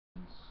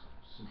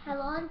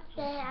Hello, and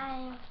today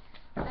I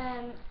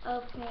am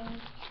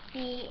opening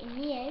the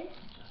new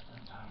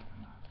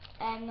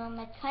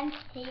number 20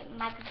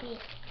 magazine.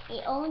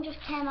 It only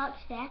just came out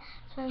today,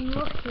 so I'm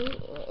lucky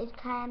it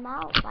came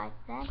out by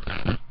then.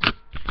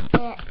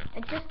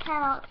 It just came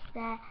out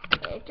today.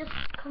 It just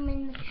come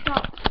in the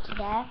shop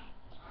today,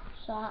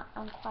 so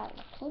I'm quite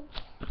lucky.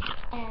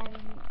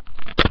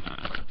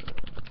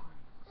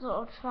 So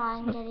I'll try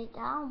and get it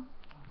down.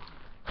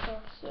 So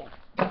here,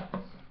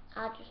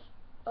 I'll just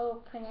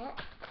open it.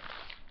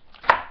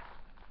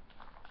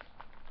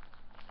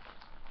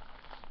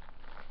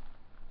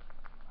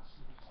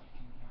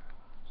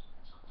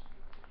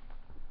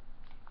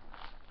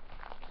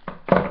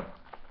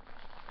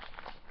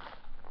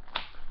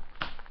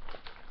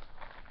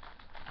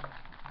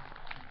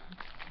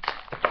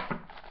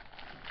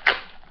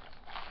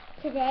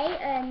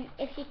 Today,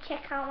 if you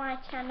check out my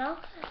channel,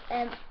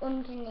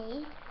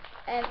 underneath,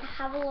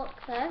 have a look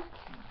there,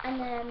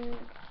 and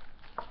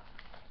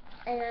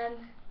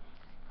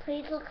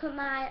please look at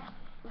my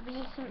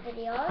recent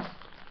videos.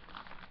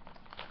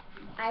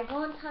 I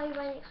won't tell you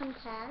what it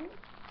contains.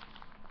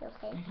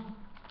 Okay.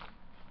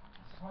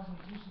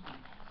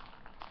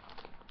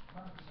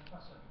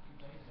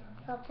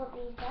 So I'll put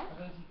these there. I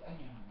don't eat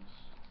any animals.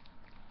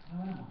 No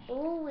animals.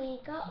 Oh, we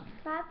got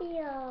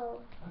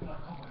Fabio. Look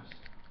like cobwebs.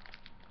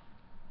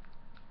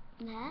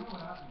 No. No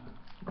one out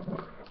there.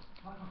 Like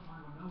I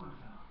find where no one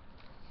found.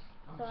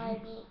 So I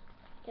will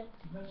just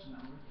You mentioned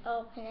that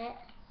already. open it.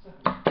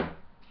 7.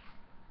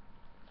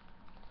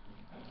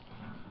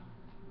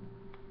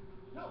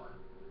 Look.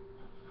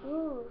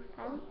 Ooh,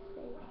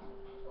 fancy.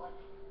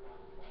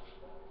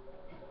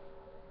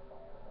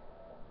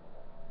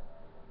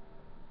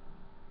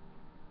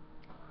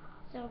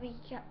 So we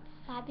got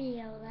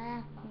Fabio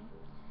there.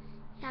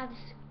 No,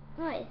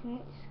 it isn't.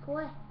 It's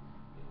Square.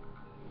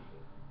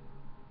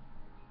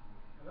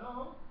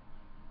 Hello?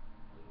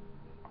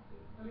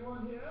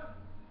 Anyone here?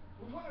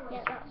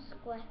 Yeah, that's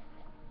Square.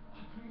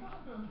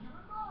 Adriano, you're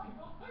alive!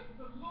 Oh, thank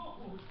the Lord!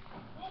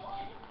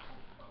 Oh,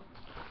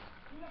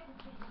 you left the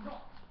prison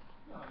locked.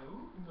 No, I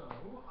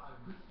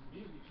was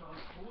merely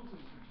transporting the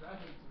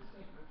dragon to a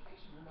safe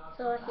location, and now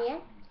So here,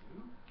 you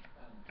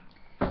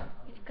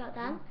we've got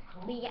them.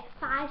 We get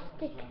 5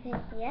 stickers in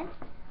here.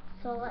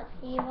 So let's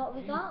see what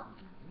we got.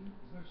 There's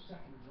no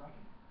second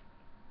dragon.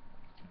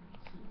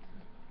 Let's see what's going on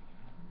here.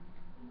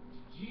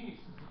 The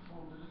geniuses have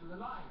formed a little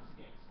alliance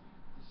against me.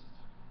 This is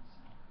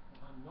Todd,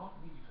 but I'm not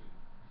leaving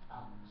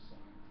without the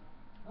second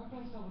dragon.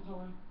 Okay,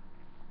 Salvatore.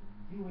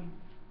 You win.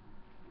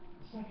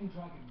 The second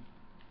dragon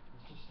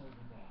is just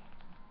over there.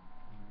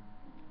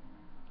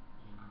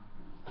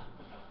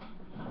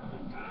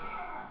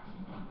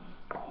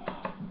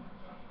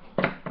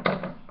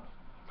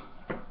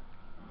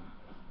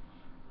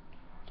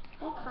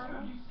 Okay.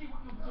 You see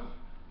what you're doing?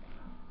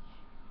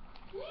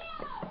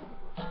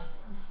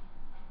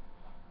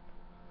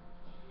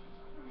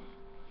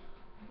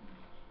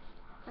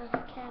 Let's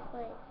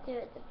carefully do it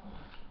at the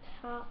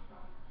top.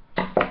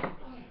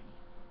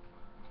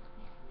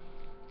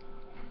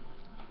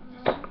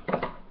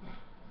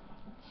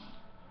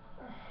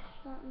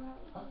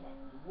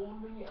 You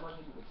warned me and I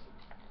didn't listen.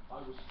 I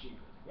was stupid.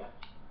 Yep.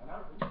 And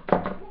arrogant. You're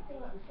not going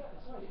to let me get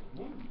this, are you?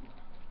 No.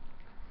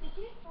 Did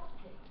you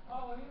practice?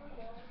 Oh, here we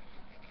go.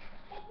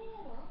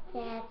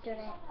 Yeah, I've done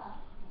it.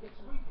 You get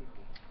to read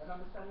people and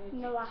understand their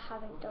No, I needs,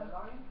 haven't whether done. they're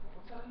lying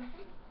or telling the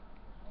truth.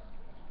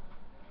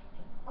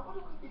 I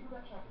wonder what he did with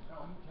that dragon.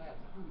 Oh, who cares?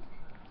 That thing was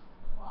cursed.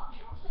 What?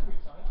 You're not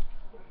serious, are you?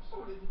 You saw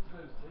what it did to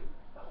those two.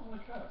 That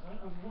wasn't a curse. I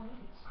don't know what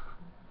is.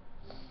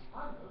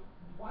 I know.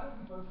 Why don't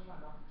we both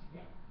climb up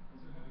together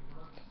into a very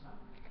ferocious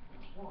mountain?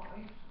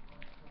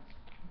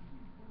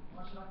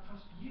 Why should I trust you? Why should I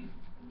trust you?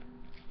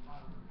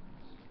 I'll go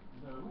first.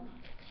 No.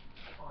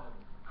 I'll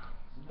go first.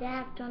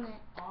 Yeah, I've done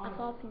it. I've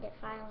opened it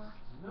finally.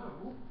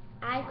 No.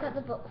 I've got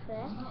the book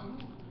first. No.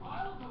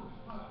 I'll go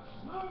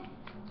first. No.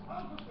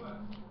 I'll go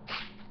first.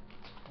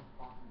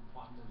 I will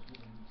find those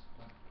villains.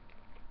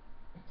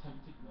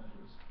 Attempted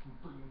murderers and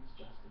bring them to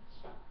justice.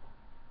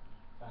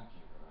 Thank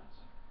you,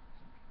 Lorenzo.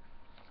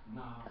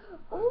 Now.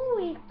 Oh,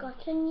 we've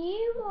got a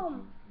new one.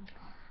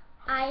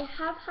 I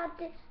have had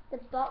the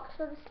box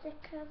of the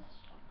stickers.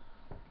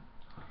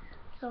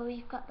 So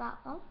we've got that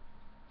one.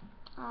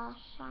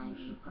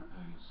 Shiny one.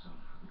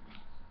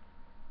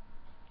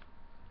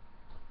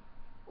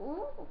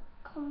 Oh,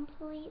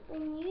 completely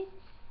new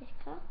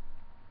sticker.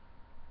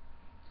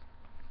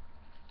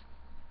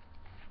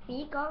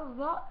 We got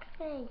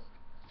Roxy.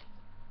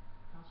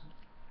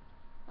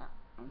 That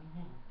one.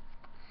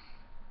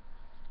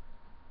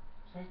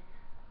 Take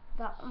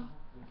That one.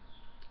 this.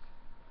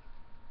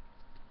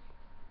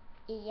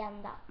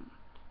 And that one.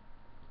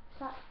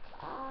 That's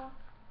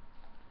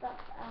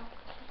our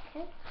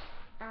stickers.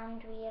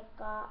 And we have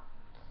got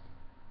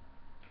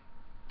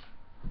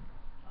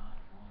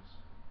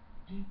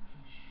Deeply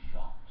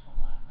shocked when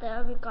I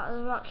there we've got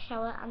the rock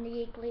shower and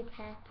the igloo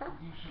paper.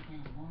 You should be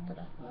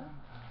wonderful.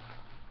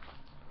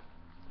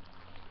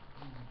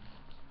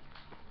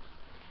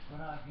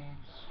 But I gave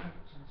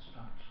strict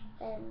instructions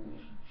that we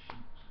should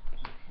shoot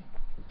to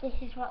kill. this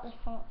is what the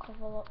front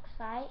cover looks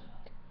like.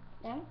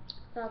 Then,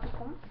 so the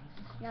front.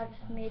 Now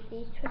just move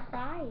these to a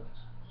side.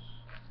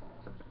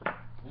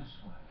 This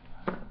way,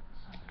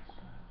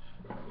 satisfaction.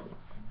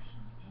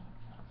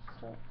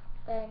 So,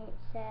 it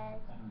says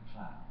Every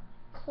cloud.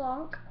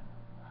 Clonk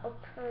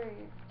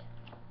approved.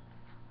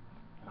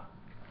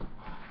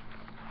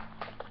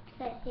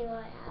 Let's see what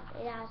it has.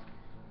 It has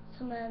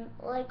some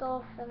Lego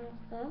films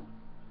though.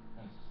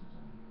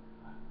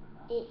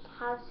 It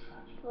has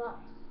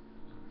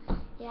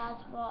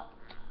what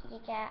you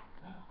get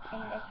in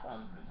this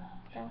one.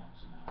 So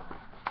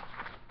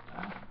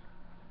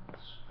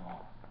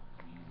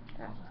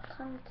that's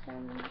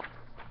content.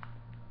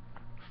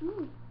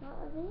 What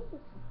are these?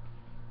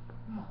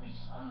 My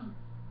son,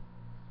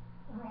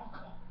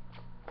 Rocco.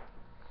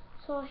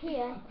 So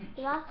here,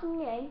 there are some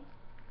games,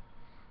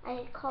 and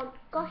it's called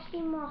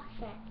Goshi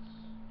Moshi.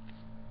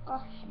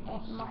 Gosh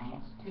Moshi.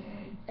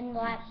 And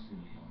like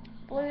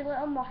blue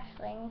little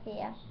moshlings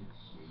here.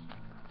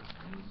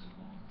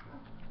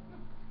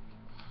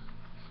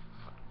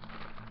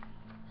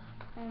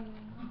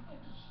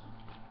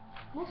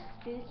 More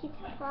spooky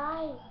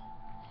surprise.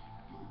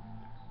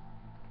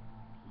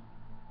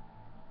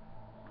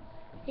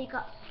 So you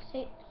got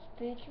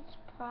spooky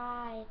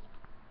surprise.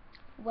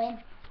 Win.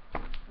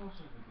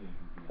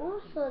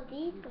 Also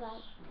these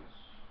guys.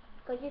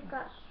 Because you've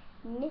got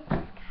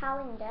Mrs.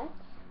 Calendar,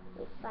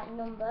 it's like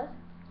numbers,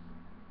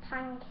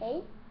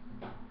 Pancake,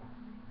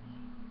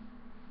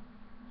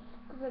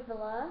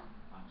 Scribbler,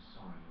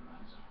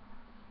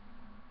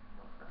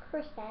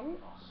 Crescent,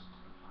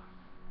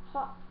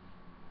 Hot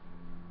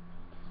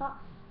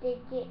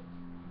Digit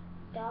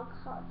Dog,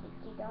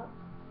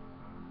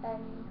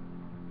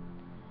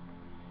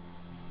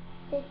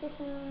 Scissors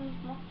and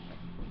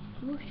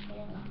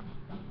Mushroom.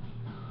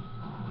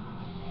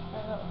 A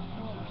little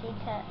sneak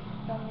peek at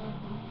some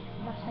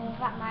nothing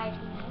that might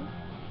be.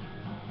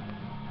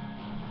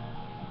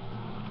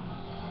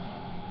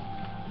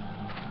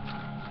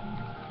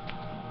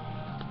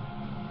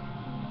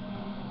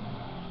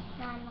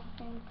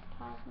 Nothing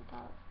surprising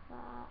about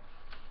that.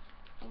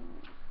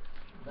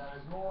 There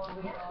is more on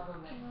Leonardo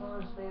next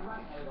Thursday.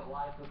 Right now, got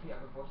live with Peter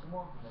before some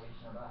more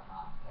information about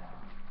half-term.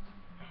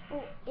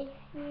 Oh, if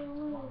you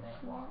lose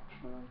Network.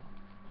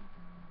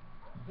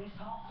 This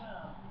half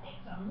term,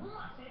 it's a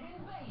massive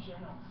invasion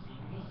on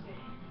CBBC.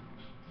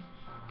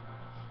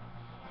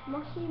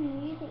 Mushy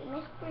Music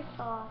Mystery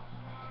Tour.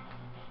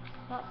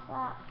 What's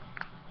that?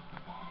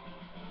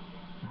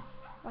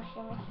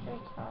 Mushy Mystery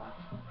Tour.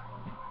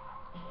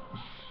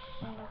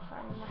 And I've got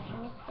a Mushy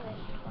Mystery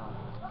Tour.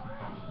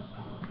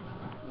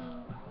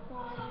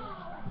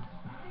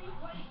 The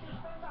place to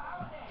spend the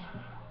holiday.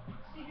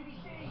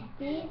 CBBC.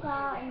 These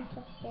are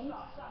interesting.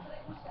 Starts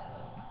Saturday from 7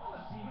 on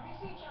the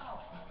CBBC channel.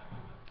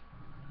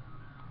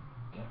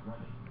 Get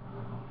ready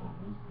for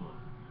Wolf Blue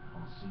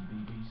on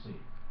CBBC.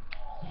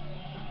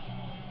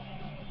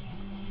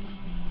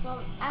 Well,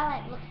 I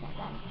like looking at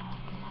them.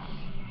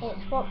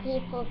 It's what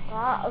people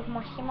thought of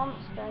Mushy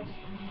Monsters.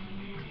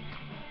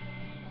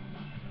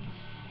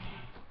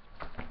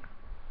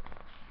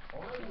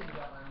 Alright, ladies and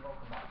gentlemen,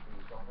 welcome back to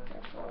the office.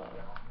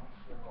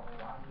 We've got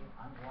brand new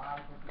and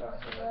live with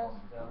Peter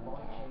on their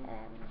launching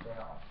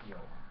their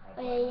appeal.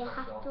 Oh yeah, you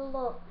have to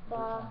look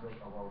for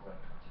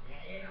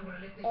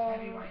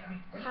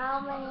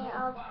how many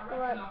of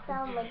what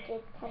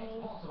sandwiches can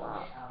you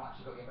swap. And I've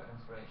actually got you a bit of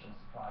inspiration,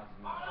 surprise if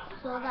you want.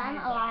 So them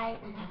are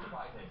like Two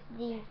surprises.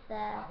 these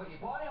I've got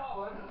you Bonnie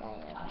Howard and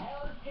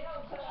Helen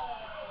Skelton.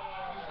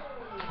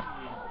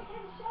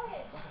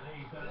 Look at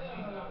these, they're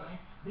amazing, aren't they?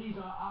 These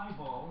are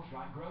eyeballs,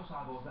 right, gross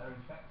eyeballs that are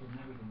infected and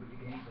everything, but you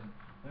can eat them.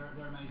 They're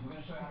amazing. We're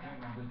going to show you how to make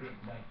them. I'm going to do it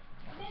today.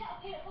 Is it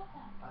not peanut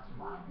butter? That's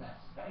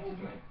madness.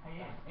 Basically,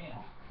 hey Ian,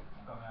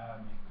 I've got my eye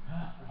on you.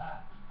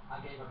 I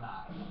gave him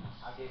that.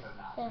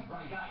 Yeah.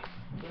 Right, guys,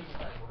 here's the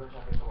thing. We're going to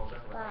check into a little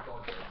bit Right,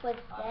 of dodges. with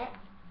it.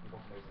 You've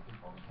got amazing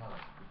people. You tell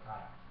us. You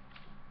kayak.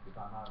 You've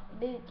done marathons.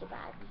 Booty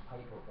bag. You've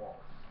tightrope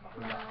walks. I've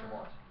heard that's the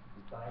word.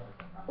 You've done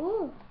everything.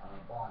 Ooh. I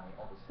mean, Barney,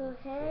 obviously. So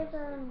here's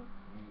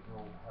you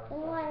know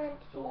Helen environment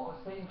Skelton. So what I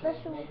was thinking is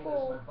special maybe there's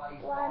for some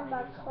advice, blind Barney,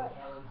 bag maybe something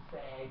Helen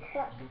said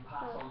clutch you can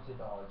pass on to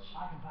Dodge.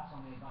 I can pass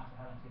on the advice that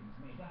Helen's given to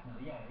me,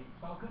 definitely,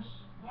 yeah. Focus.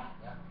 Yeah.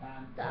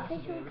 The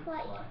official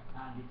Perseverance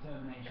and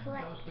determination.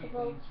 Those three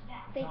collectible things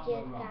can't go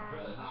figures wrong. guide.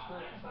 Brilliant. That's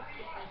great.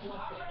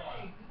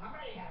 I'm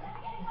ready. Let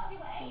me get this out of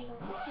your way.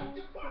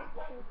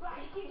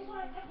 Right, if you just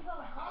want to take your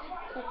record.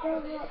 So I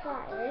don't know what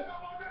that is,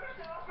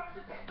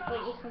 but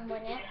you can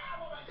win it.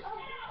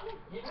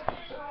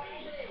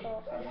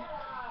 So,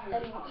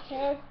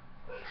 here's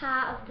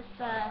part of the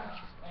first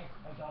Hey,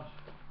 Dodge.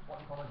 What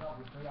do you call a dog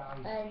with 3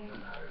 eyes?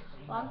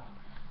 one.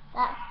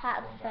 That's part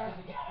of the first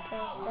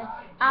poster.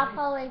 I'll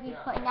probably be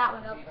putting that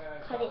one up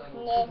because it's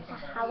near to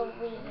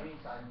Halloween.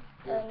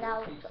 And that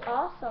looks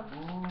awesome.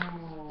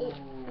 It's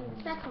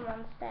the second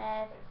one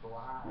says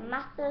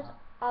Masters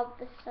of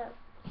the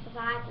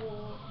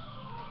Survival.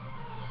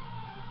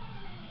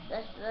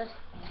 There's the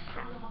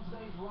Coming on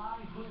today's live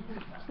Blue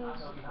Peter. Two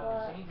I'll be behind the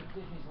squad. scenes of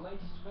Disney's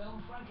latest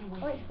film,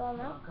 Oh, it's gone Frankenweenie.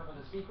 now. We'll uncover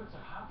the secrets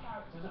of how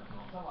characters are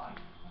brought to life.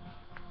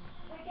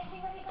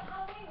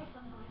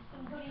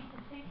 goodies to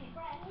suit your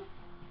friends.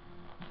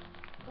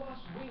 Plus,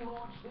 we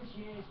launched this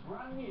year's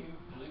brand new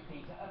Blue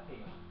Peter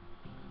appeal.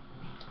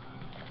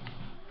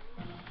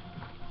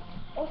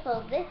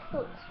 Also, this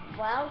looks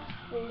well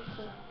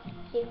spooky.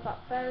 She's got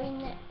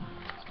very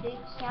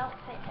spooky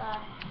outfit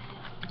there.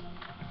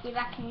 See if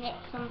I can knit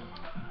some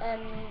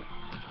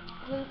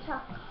blue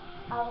top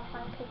out of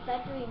Franca's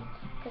bedroom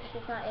because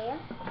she's not here.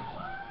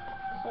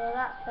 So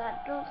that's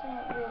that. Don't think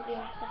we'll be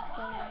interested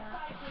in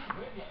that.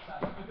 Really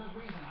excited for good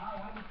reason.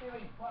 Hi, how you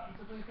doing? Welcome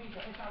to Blue Peter.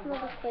 It's our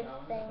Another live quiz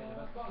show. thing. There's a bit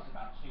of a buzz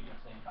about Studio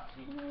Thing. In fact,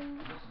 you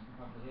listen, you can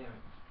probably hear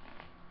it.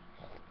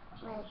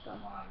 That's not Nice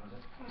one. live, was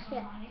it?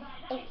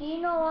 Yeah. If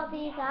you know what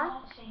these are,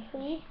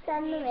 please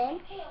send them in.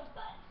 Appeal,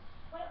 but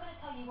we're not going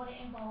to tell you what it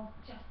involves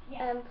just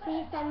yet.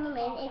 Please send them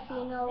in if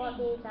you know what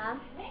these are.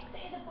 Next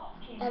is a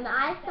boxing.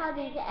 I saw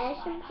these at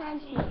Asian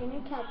Pensions in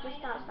the cat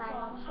just outside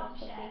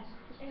Monster City.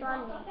 It's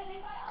brand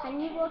new. Can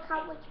you work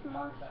out which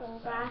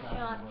monsters are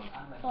shown?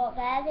 So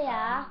there they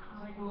are.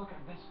 Take a look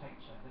at this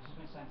picture. This has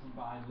been sent in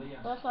by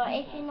Leah. So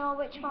if you know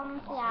which ones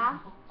they are.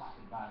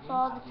 So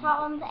the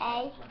top one's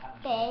A,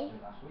 B,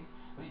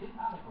 But he didn't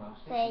add a glow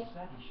stick. C,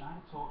 Instead, he shined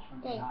a torch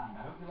from D. behind.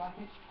 I hope you like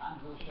it, and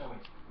we'll show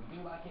it. We do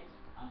like it,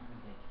 and we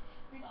did.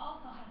 We've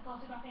also had a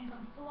photograph in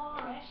from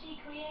Flora. She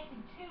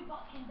created 2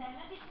 botkins there, and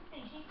as you can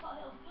see, she's put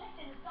a little slit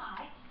in the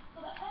side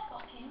so that her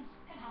botkins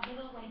can have their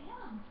little wavy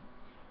arms.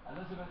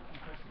 Elizabeth and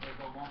Christopher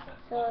got one set.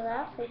 So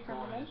that's it,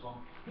 Simon.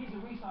 He's a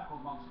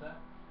recycled monster,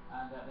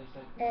 and they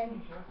said, can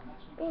you show us the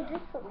next week's Oh, show?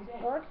 this looks We did.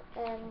 good.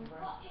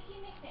 Well, if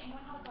you missed it and you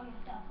want to have a go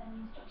yourself, then the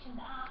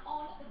instructions are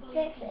on the Blue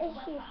This Peter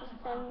issue website.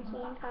 for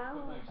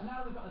 £17. And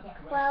now we've got the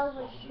 12 decorations sorted,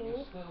 but issues,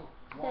 you're still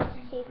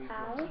wanting to freak your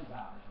 £32. friends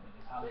out a little bit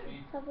this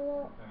Halloween. Let's have a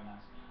look. Very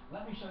nice.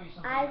 Let me show you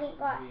something I else haven't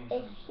got really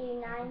issue loose.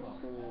 Take a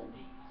look 19. at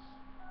these.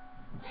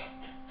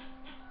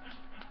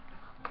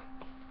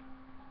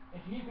 If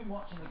you've been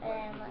watching the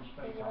Great British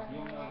Bake Off,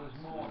 you'll know there's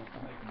more to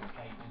making a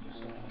cake than just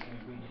sticking a few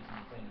ingredients in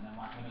the tin and then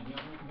whacking them in the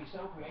oven. You can be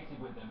so creative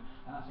with them,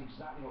 and that's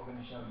exactly what we're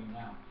going to show you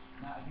now.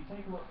 Now, if you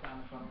take a look down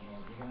the front here,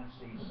 you're going to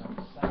see some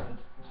severed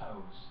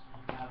toes.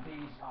 Now,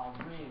 these are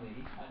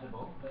really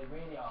edible. They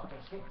really are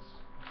biscuits.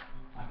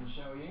 I can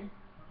show you.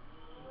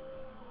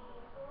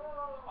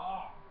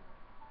 Oh!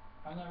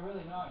 And they're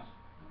really nice.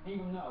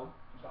 Even though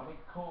it's got a big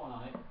corn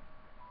on it,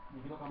 and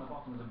if you look on the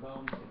bottom, there's a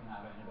bone sticking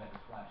out of it and a bit of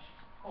flesh.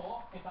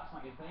 Or, if that's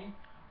not your thing,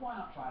 why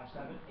not try a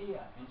severed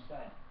ear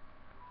instead?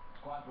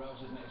 It's quite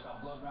gross, isn't it? It's got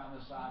blood around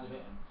the side of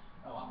it, and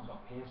oh, that one's got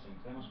piercings.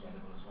 They must be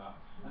edible as well.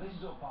 Now, this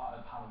is all part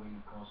of Halloween,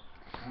 of course.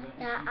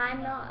 Now,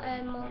 I'm not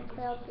a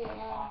monthly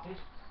update.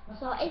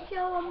 So if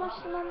you're a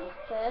Muslim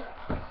monster,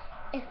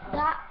 if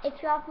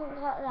you haven't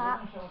got that,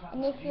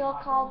 and if you're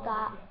called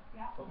that,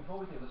 But before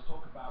we do, let's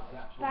talk about the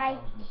actual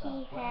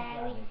spiky,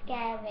 hairy,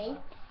 scary,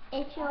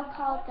 if you're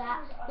called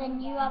that,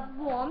 then you have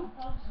won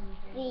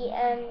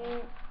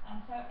the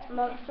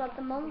Monster of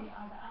the Month.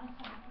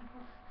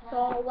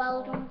 So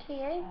well done to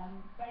you.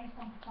 Based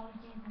on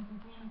pathologies and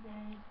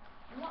diseases,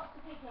 lots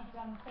of people have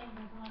done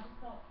fingers, and I just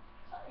thought,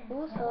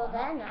 Also,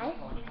 they're nice.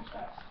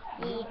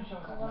 The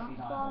glump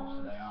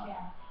ones.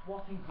 yeah.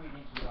 What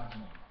ingredients would you like to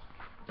make?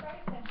 It's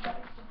very simple.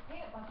 It's just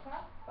peanut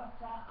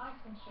butter,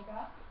 icing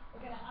sugar.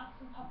 We're going to add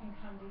some popping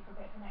candy for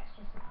a bit of an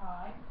extra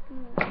surprise.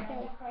 And then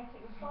Okay. decorate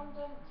it with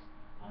fondant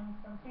and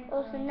some food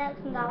Also, coloring. next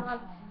one down on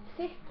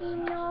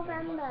 15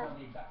 November.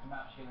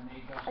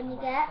 And you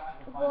get,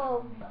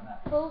 whoa,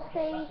 full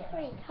series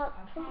 3 top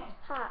trumps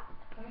pack.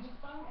 So we just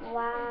fold everything into a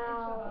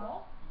Wow.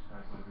 bowl.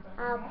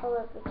 I'll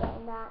probably be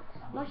getting that.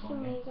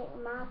 Mushroom Music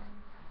Mag.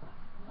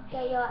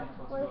 Get your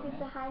exclusive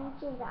behind the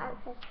scenes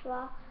access to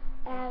our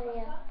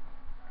area.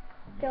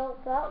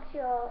 Built box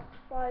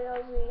for your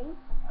room.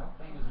 I hope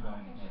fingers are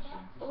going in here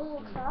soon.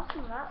 Ooh,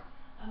 awesome that.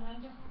 And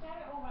then just stir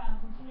it all round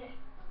until it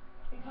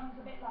becomes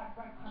a bit like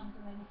breadcrumbs,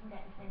 and then you can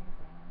get your fingers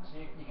in. So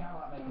you kind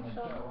of like making a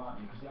dough, aren't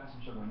you? Because the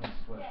icing sugar in this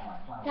works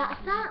like flour.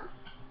 That's that.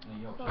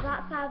 So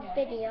that's our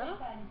video.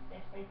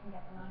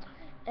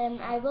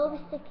 I will be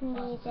sticking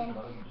these in.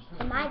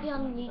 It might be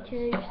on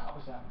YouTube,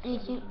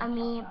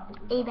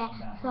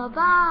 eBay. So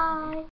bye.